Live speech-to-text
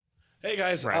Hey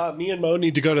guys, me and Mo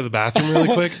need to go to the bathroom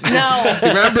really quick. No.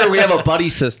 Remember, we have a buddy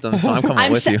system, so I'm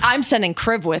coming with you. I'm sending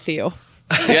Kriv with you.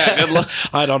 Yeah, good luck.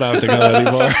 I don't have to go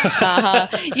anymore.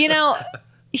 You know,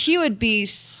 he would be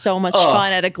so much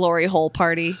fun at a glory hole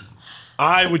party.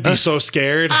 I would be so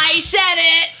scared. I said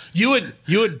it. You would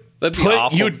That'd be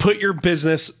awful. you would put your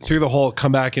business through the hole,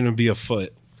 come back and it would be a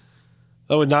foot.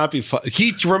 That would not be fun.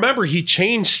 He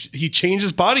changed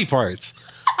his body parts.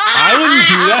 I wouldn't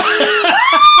do that.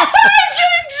 I'm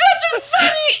getting such a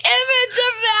funny image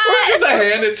of that. Just a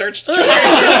hand that starts.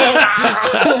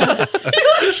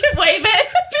 Wave it.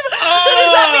 So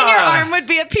does that mean your arm would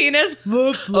be a penis?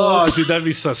 Oh, dude, that'd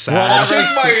be so sad.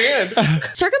 Shake my hand.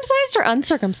 Circumcised or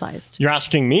uncircumcised? You're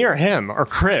asking me or him or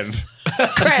Kriv?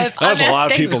 Kriv. That was a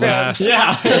lot of people to ask.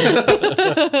 Yeah.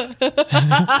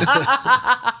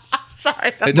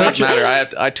 Sorry. It doesn't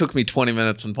matter. I took me 20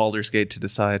 minutes in Baldur's Gate to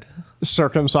decide.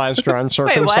 Circumcised or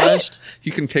uncircumcised?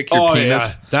 You can pick your penis.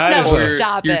 Yeah. That No, is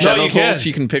stop your it. genitals. No, you can.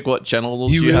 You can pick what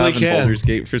genitals You you really have can. in Baldur's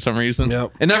Gate for some reason.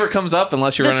 Yep. It never comes up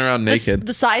unless you're running around naked.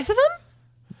 The size of him?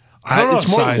 I don't know It's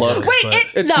if more size look. is, Wait, but-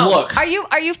 It's no. look. Are you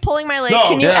pulling my leg? No,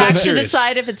 Can you yeah, I'm actually serious.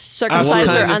 decide if it's circumcised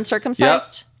or Absolutely.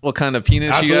 uncircumcised? Yep. What kind of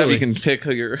penis Absolutely. you have? You can pick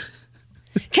your.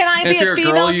 Can I If be you're a a girl,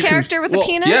 female you can- character with a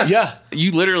penis? Yes. Yeah.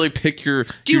 You literally pick your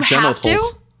Do you your have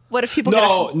genitals. to? What if people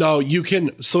No, you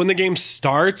can. So when the game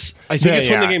starts, I think it's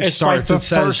when the game It's starts. like It the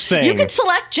says, first thing. You can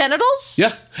select genitals?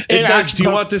 yeah, it It says, asks do you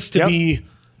the- want this to Yep. be?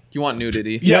 You want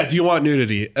nudity? Yeah, do you want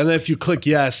nudity? And then if you click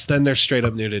yes, then there's straight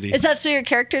up nudity. Is that so your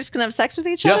characters can have sex with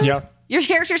each Yeah. other? Yeah. Your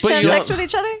characters But can have you sex don't- with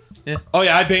each other? Oh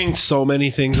yeah, I banged so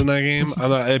many things in that game.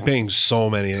 I banged so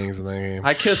many things in that game.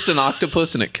 I kissed an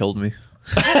octopus and it killed me.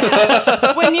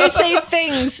 When you say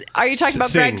things, are you talking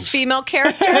about Greg's Things. female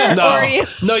character? No, Or are you?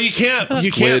 no, you can't.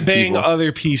 You Squid can't bang people.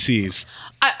 other PCs.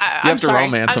 You have to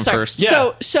romance them first.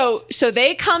 Yeah. So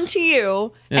they come to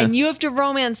you Yeah. and you have to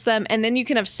romance them and then you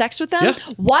can have sex with them. Yeah.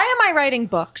 Why am I writing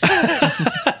books?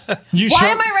 You Why should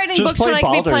am I writing just books when play I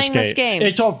could be Baldur's playing this Gate. game?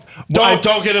 It's a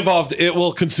Don't get involved. It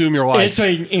will consume your life. It's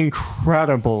an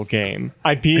incredible game.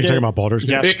 I beat it. talking about Baldur's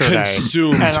Gate? yesterday, It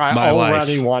consumed and I my life.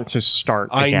 already want to start.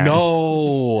 I again.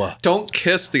 know. Don't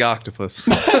kiss the octopus.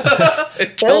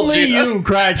 It kills Only you,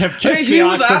 Greg, have kissed He the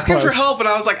was asking for octopus. help, and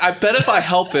I was like, I bet if I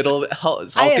help, it'll help.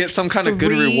 I I'll have get some kind of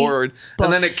good 3 reward.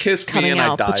 And then it books kissed me, coming and I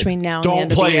out died. between now and the Don't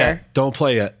end of play the year. it. Don't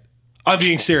play it. I'm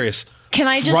being serious. Can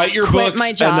I just Write your quit books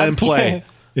my job? and then play.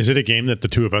 Is it a game that the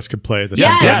two of us could play at the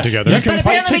Yes. same Yeah. time together? You can But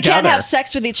play apparently we can't together. have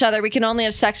sex with each other. We can only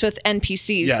have sex with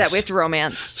NPCs Yes. that we have to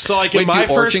romance. So like Wait, in my do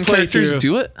first origin characters playthrough,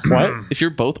 do it? What? If you're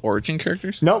both origin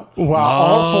characters? Nope. Well,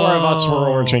 all 4 of us were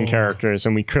origin characters,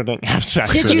 and we couldn't have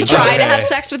sex. Did with you each try other. to have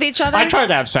sex with each other? I tried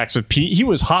to have sex with Pete. He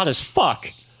was hot as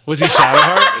fuck. was he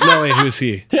Shadowheart? No, wait, who's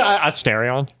he? Yeah,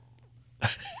 Asterion.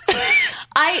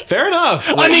 Fair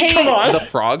enough. I mean, come on. The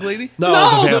frog lady?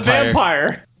 No, the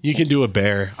vampire. You can do a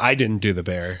bear. I didn't do the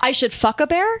bear. I should fuck a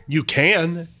bear? You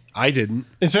can. I didn't.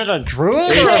 Is it a druid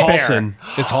or It's a bear? Halson.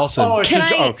 It's Halson. Oh, it's Can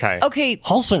a, I? okay. Okay.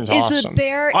 Halson's Is awesome. the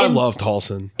bear? I in- loved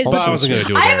Halson. Is But the- I wasn't going to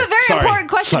do a I bear. have a very Sorry. important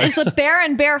question. Sorry. Is the bear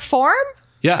in bear form?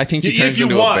 Yeah, I think he If turns you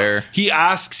into a want, bear. He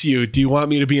asks you, "Do you want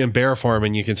me to be in bear form?"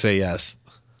 And you can say yes.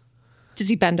 Does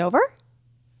he bend over?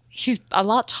 He's a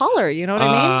lot taller. You know what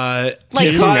I mean? Like,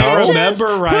 if who I pitches?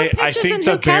 remember Who right, I pitches think and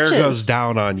the who bear catches? goes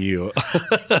down on you.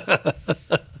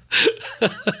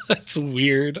 That's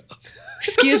weird.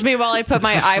 Excuse me while I put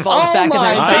my eyeballs Oh back in my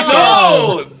their God.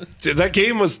 sockets. I know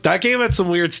that game had some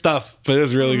weird stuff, but it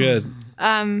was really good.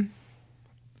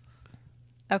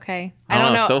 Okay. I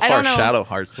don't know. So I far, don't know. Shadow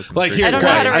Heart's looking Like pretty here, I don't know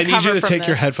how Greg, to I need you recover to from take your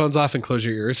this. headphones off and close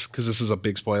your ears because this is a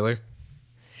big spoiler.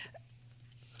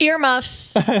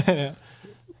 Earmuffs.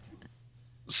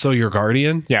 So your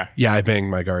guardian? Yeah. Yeah, I banged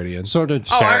my guardian. So did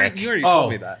Oh, Sarek. you already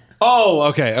told me that. Oh,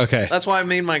 okay. That's why I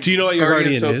made my Do you know what your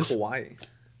guardian so is? Kawaii.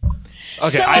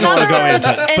 Okay, So I in don't want other to go words,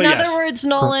 into it. in But other yes. words,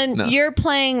 Nolan, No. you're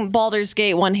playing Baldur's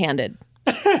Gate one-handed.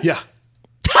 Yeah.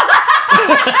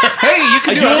 Hey, you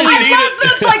can do You only it. need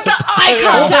it. Like the eye Hold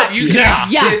up, contact. you Yeah.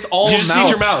 It's all You mouse. just need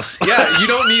your mouse. Yeah, you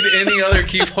don't need any other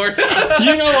keyboard.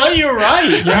 You know what? You're right.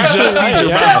 You're just actually need right. your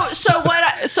Yeah. mouse.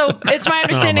 So it's my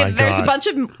understanding my that there's a God. bunch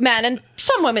of men and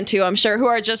some women too, I'm sure, who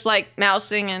are just like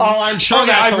mousing and Oh, I'm sure Okay,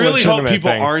 that's I a really hope legitimate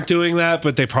people thing. aren't doing that,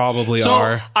 but they probably So,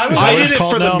 are. I was- I Is that what did it's it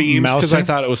called for the now? memes because I Mousing?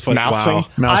 thought it was funny. Mousing. Wow.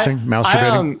 Mousing?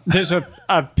 Masturbating? There's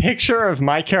a picture of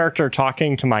my character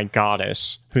talking to my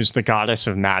goddess, who's the goddess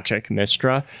of magic,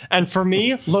 Mistra. And for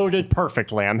me, loaded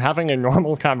perfectly. I'm having a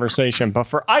normal conversation. But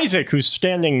for Isaac, who's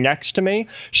standing next to me,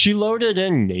 she loaded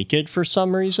in naked for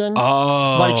some reason.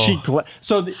 Oh. Like he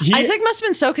Isaac must have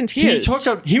been so confused.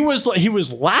 he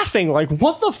was laughing like,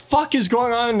 what the fuck is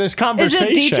going on in this conversation?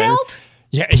 Is it detailed?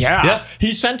 Yeah.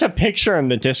 He sent a picture in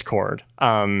the Discord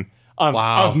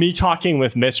of me talking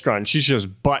with Mistra, and she's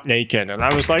just butt naked. And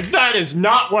I was like, that is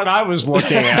not what I was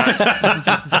looking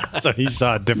at. So he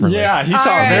saw it differently. Yeah, he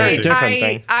saw a very different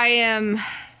thing.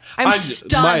 I'm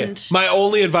stunned. My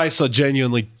only advice, though,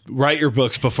 genuinely, write your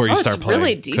books before you start it's playing.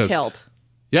 really detailed.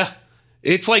 Yeah.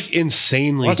 It's like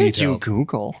insanely What did detailed. you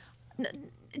Google?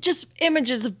 Just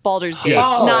images of Baldur's Gate, Yeah.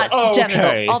 not genital.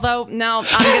 okay. Although, no,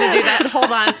 I'm going to do that.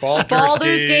 Hold on.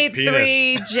 Baldur's Gate Gate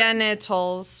 3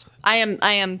 genitals. I am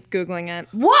Googling it.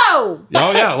 Whoa!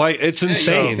 Oh, yeah. Like, it's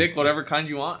insane. Pick whatever kind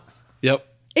you want. Yep.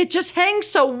 It just hangs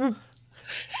so...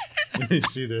 Let me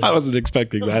see this. I wasn't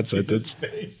expecting that sentence.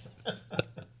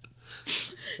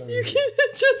 You can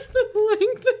adjust the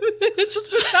length of it. It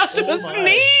just went out to his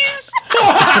knees.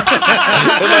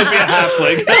 It might be a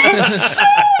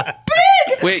halfling.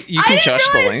 Wait, you can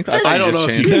adjust the realize length? this- thought I you don't just know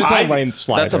if changed you- it. There's I- a length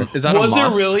slider. Is that Was a there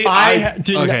moth? really? I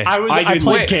didn't. Okay. I didn't-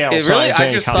 played Gale, so Really? I I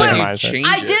didn't just thought you customize it. changed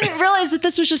I it. didn't realize that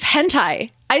this was just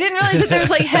hentai. I didn't realize that there was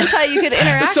like hentai you could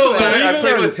interact So with. I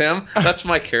played with him. That's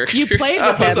my character. You played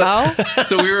with him, though.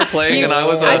 So we were playing, and I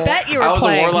was I bet you were I was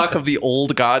playing. a warlock of the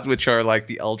old gods, which are like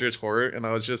the Eldritch Horror, and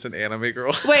I was just an anime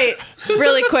girl. Wait,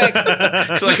 really quick.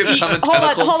 So I could summon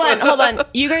tentacles. Hold on.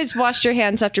 You guys washed your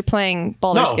hands after playing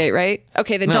Baldur's No. Gate, right?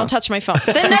 Okay, then No. don't touch my phone.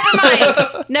 Then never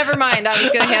mind. Never mind. I was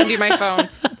going to hand you my phone.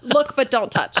 Look, but don't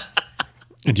touch.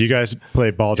 And do you guys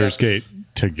play Baldur's Gate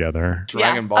together?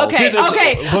 Dragon Yeah. Balls.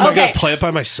 Okay. Am I going to play it by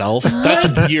myself? That's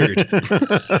weird.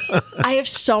 I have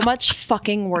so much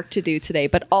fucking work to do today,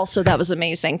 but also that was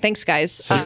amazing. Thanks, guys.